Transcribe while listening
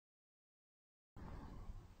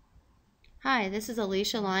Hi, this is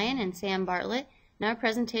Alicia Lyon and Sam Bartlett, and our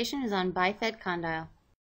presentation is on Bifid Condyle.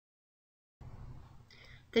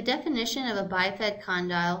 The definition of a bifid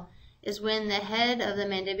condyle is when the head of the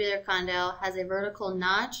mandibular condyle has a vertical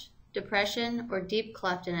notch, depression, or deep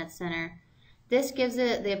cleft in its center. This gives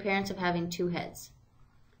it the appearance of having two heads.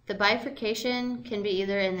 The bifurcation can be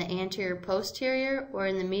either in the anterior-posterior or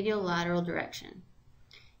in the medial-lateral direction.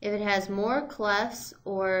 If it has more clefts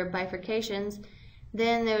or bifurcations,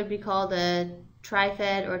 then they would be called a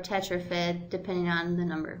trifid or tetrafid, depending on the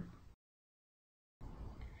number.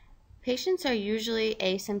 Patients are usually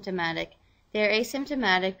asymptomatic. They are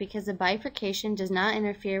asymptomatic because the bifurcation does not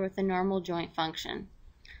interfere with the normal joint function.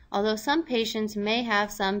 Although some patients may have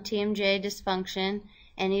some TMJ dysfunction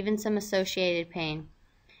and even some associated pain.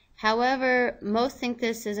 However, most think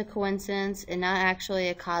this is a coincidence and not actually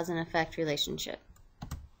a cause and effect relationship.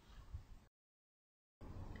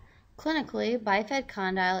 Clinically, bifid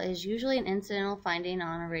condyle is usually an incidental finding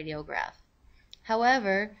on a radiograph.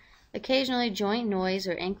 However, occasionally joint noise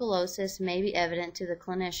or ankylosis may be evident to the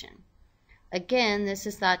clinician. Again, this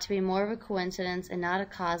is thought to be more of a coincidence and not a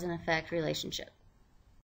cause and effect relationship.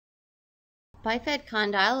 Bifid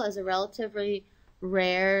condyle is a relatively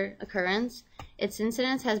rare occurrence. Its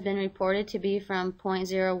incidence has been reported to be from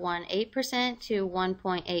 0.018% to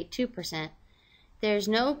 1.82%. There's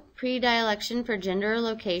no predilection for gender or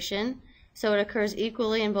location, so it occurs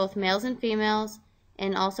equally in both males and females,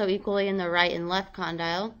 and also equally in the right and left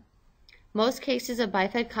condyle. Most cases of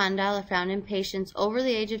bifid condyle are found in patients over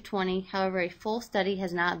the age of 20, however a full study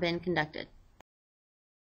has not been conducted.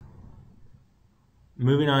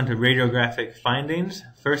 Moving on to radiographic findings,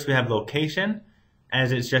 first we have location.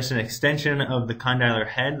 As it's just an extension of the condylar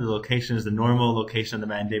head, the location is the normal location of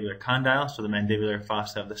the mandibular condyle, so the mandibular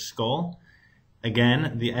fossa of the skull.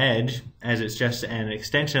 Again, the edge, as it's just an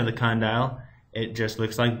extension of the condyle, it just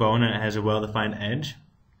looks like bone and it has a well-defined edge.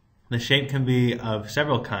 The shape can be of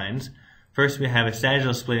several kinds. First, we have a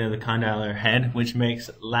sagittal splitting of the condylar head, which makes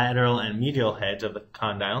lateral and medial heads of the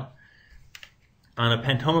condyle. On a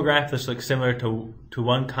pantomograph, this looks similar to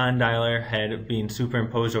one condylar head being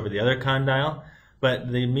superimposed over the other condyle,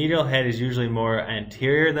 but the medial head is usually more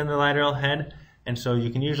anterior than the lateral head, and so you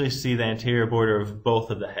can usually see the anterior border of both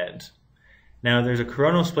of the heads. Now, if there's a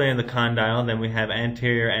coronal splitting of the condyle, then we have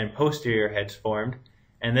anterior and posterior heads formed,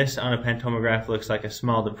 and this on a pantomograph looks like a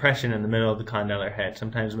small depression in the middle of the condylar head,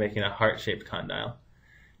 sometimes making a heart-shaped condyle.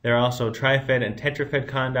 There are also trifid and tetrafid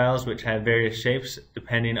condyles, which have various shapes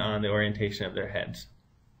depending on the orientation of their heads.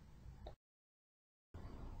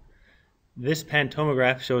 This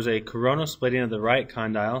pantomograph shows a coronal splitting of the right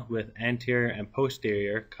condyle with anterior and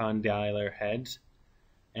posterior condylar heads,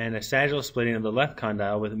 and a sagittal splitting of the left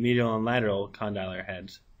condyle with medial and lateral condylar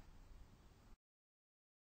heads.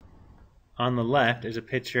 On the left is a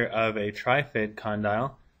picture of a trifid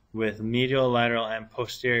condyle with medial, lateral, and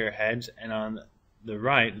posterior heads, and on the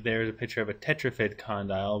right there is a picture of a tetrafid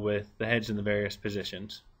condyle with the heads in the various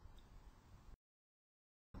positions.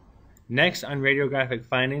 Next on radiographic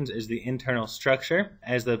findings is the internal structure.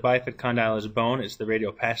 As the bifid condyle is bone, it's the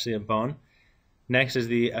radial opacity of bone. Next is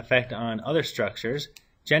the effect on other structures.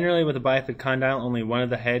 Generally, with a bifid condyle, only one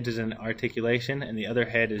of the heads is in articulation and the other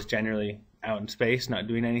head is generally out in space, not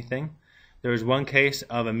doing anything. There was one case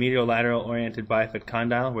of a medial-lateral oriented bifid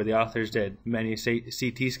condyle where the authors did many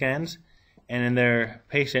CT scans, and in their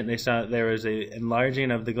patient they saw that there was an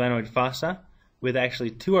enlarging of the glenoid fossa with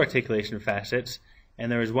actually two articulation facets,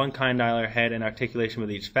 and there was one condylar head in articulation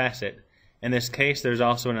with each facet. In this case, there's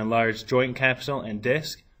also an enlarged joint capsule and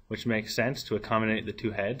disc, which makes sense to accommodate the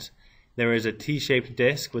two heads. There is a T-shaped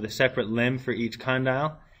disc with a separate limb for each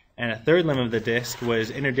condyle, and a third limb of the disc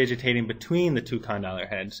was interdigitating between the two condylar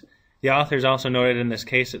heads. The authors also noted in this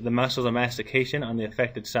case that the muscles of mastication on the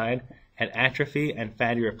affected side had atrophy and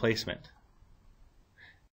fatty replacement.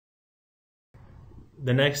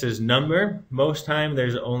 The next is number. Most time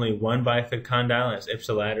there's only one bifid condyle and it's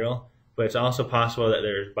ipsilateral, but it's also possible that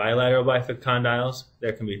there's bilateral bifid condyles.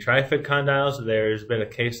 There can be trifid condyles. There's been a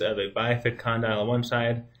case of a bifid condyle on one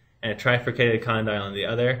side and a trifurcated condyle on the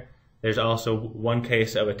other. There's also one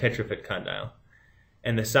case of a tetrafid condyle.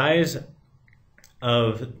 And the size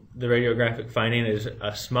of the radiographic finding is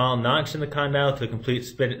a small notch in the condyle to complete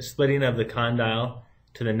splitting of the condyle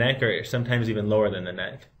to the neck, or sometimes even lower than the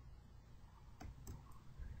neck.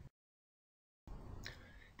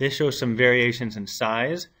 This shows some variations in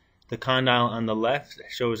size. The condyle on the left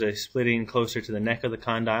shows a splitting closer to the neck of the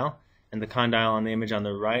condyle, and the condyle on the image on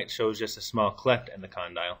the right shows just a small cleft in the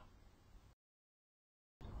condyle.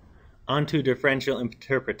 On to differential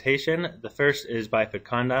interpretation. The first is bifid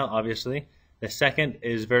condyle, obviously. The second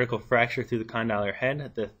is vertical fracture through the condylar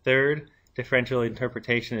head. The third differential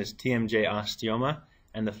interpretation is TMJ osteoma,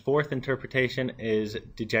 and the fourth interpretation is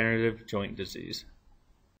degenerative joint disease.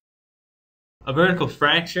 A vertical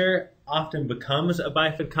fracture often becomes a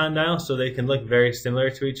bifid condyle, so they can look very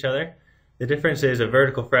similar to each other. The difference is a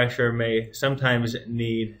vertical fracture may sometimes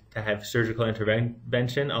need to have surgical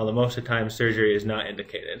intervention, although most of the time surgery is not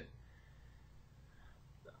indicated.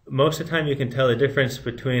 Most of the time you can tell the difference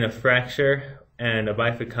between a fracture and a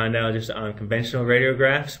bifid condyle just on conventional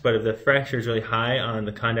radiographs, but if the fracture is really high on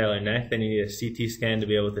the condylar neck, then you need a CT scan to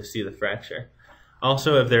be able to see the fracture.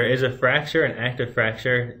 Also, if there is a fracture, an active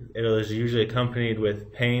fracture, it is usually accompanied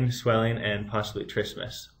with pain, swelling, and possibly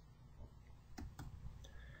trismus.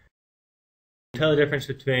 To tell the difference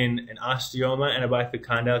between an osteoma and a bifid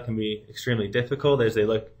condyle can be extremely difficult as they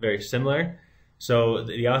look very similar. So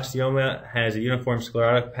the osteoma has a uniform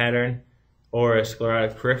sclerotic pattern or a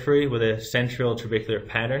sclerotic periphery with a central trabecular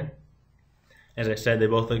pattern. As I said, they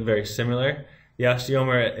both look very similar. The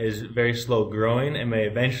osteoma is very slow growing and may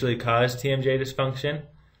eventually cause TMJ dysfunction,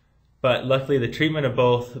 but luckily the treatment of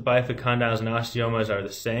both bifid condyles and osteomas are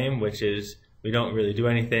the same, which is we don't really do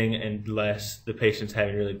anything unless the patient's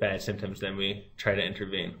having really bad symptoms, then we try to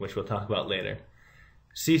intervene, which we'll talk about later.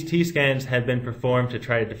 CT scans have been performed to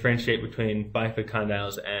try to differentiate between bifid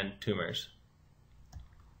condyles and tumors.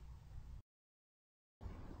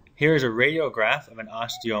 Here is a radiograph of an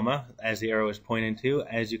osteoma, as the arrow is pointing to.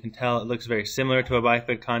 As you can tell, it looks very similar to a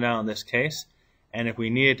bifid condyle in this case. And if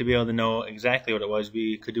we needed to be able to know exactly what it was,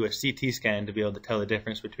 we could do a CT scan to be able to tell the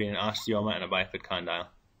difference between an osteoma and a bifid condyle.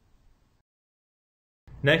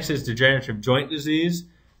 Next is degenerative joint disease.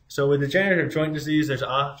 So with degenerative joint disease, there's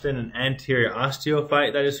often an anterior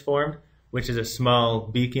osteophyte that is formed, which is a small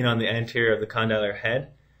beaking on the anterior of the condylar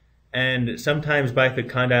head. And sometimes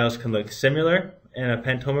bifid condyles can look similar in a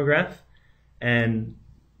pantomograph, and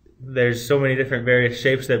there's so many different various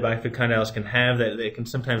shapes that bifid condyles can have that they can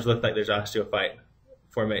sometimes look like there's osteophyte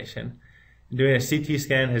formation. Doing a CT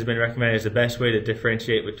scan has been recommended as the best way to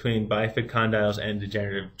differentiate between bifid condyles and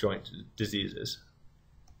degenerative joint diseases.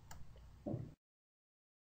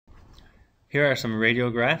 Here are some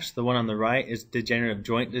radiographs. The one on the right is degenerative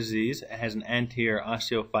joint disease. It has an anterior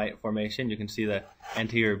osteophyte formation. You can see the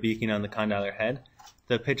anterior beaking on the condylar head.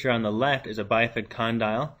 The picture on the left is a bifid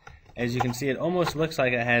condyle. As you can see, it almost looks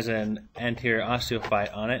like it has an anterior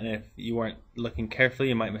osteophyte on it, and if you weren't looking carefully,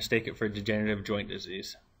 you might mistake it for degenerative joint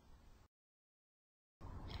disease.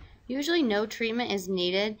 Usually no treatment is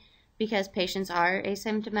needed because patients are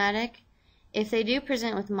asymptomatic. If they do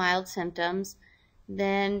present with mild symptoms,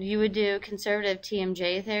 then you would do conservative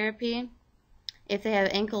TMJ therapy. If they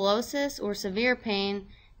have ankylosis or severe pain,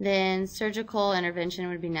 then surgical intervention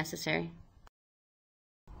would be necessary.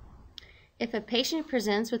 If a patient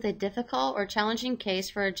presents with a difficult or challenging case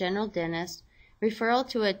for a general dentist, referral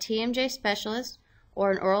to a TMJ specialist or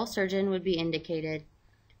an oral surgeon would be indicated.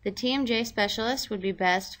 The TMJ specialist would be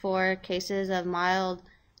best for cases of mild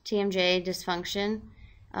TMJ dysfunction.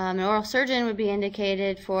 An oral surgeon would be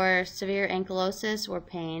indicated for severe ankylosis or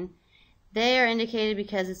pain. They are indicated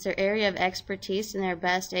because it's their area of expertise and they're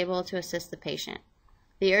best able to assist the patient.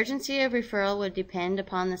 The urgency of referral would depend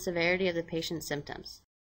upon the severity of the patient's symptoms.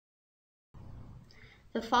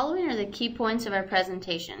 The following are the key points of our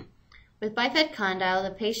presentation. With bifid condyle,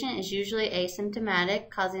 the patient is usually asymptomatic,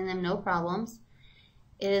 causing them no problems.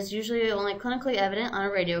 It is usually only clinically evident on a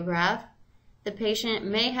radiograph. The patient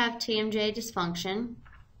may have TMJ dysfunction.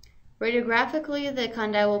 Radiographically, the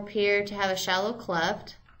condyle will appear to have a shallow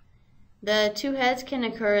cleft. The two heads can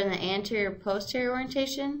occur in the anterior-posterior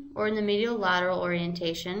orientation or in the medial-lateral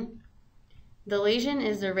orientation. The lesion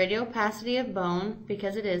is the radial opacity of bone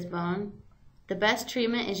because it is bone. The best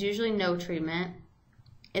treatment is usually no treatment.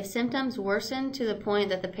 If symptoms worsen to the point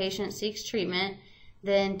that the patient seeks treatment,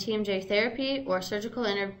 then TMJ therapy or surgical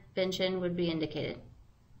intervention would be indicated.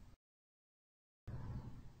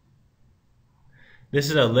 This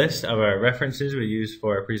is a list of our references we use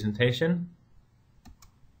for our presentation.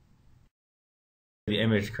 The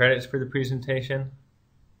image credits for the presentation.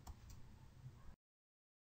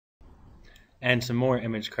 And some more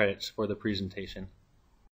image credits for the presentation.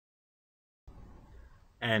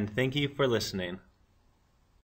 And thank you for listening.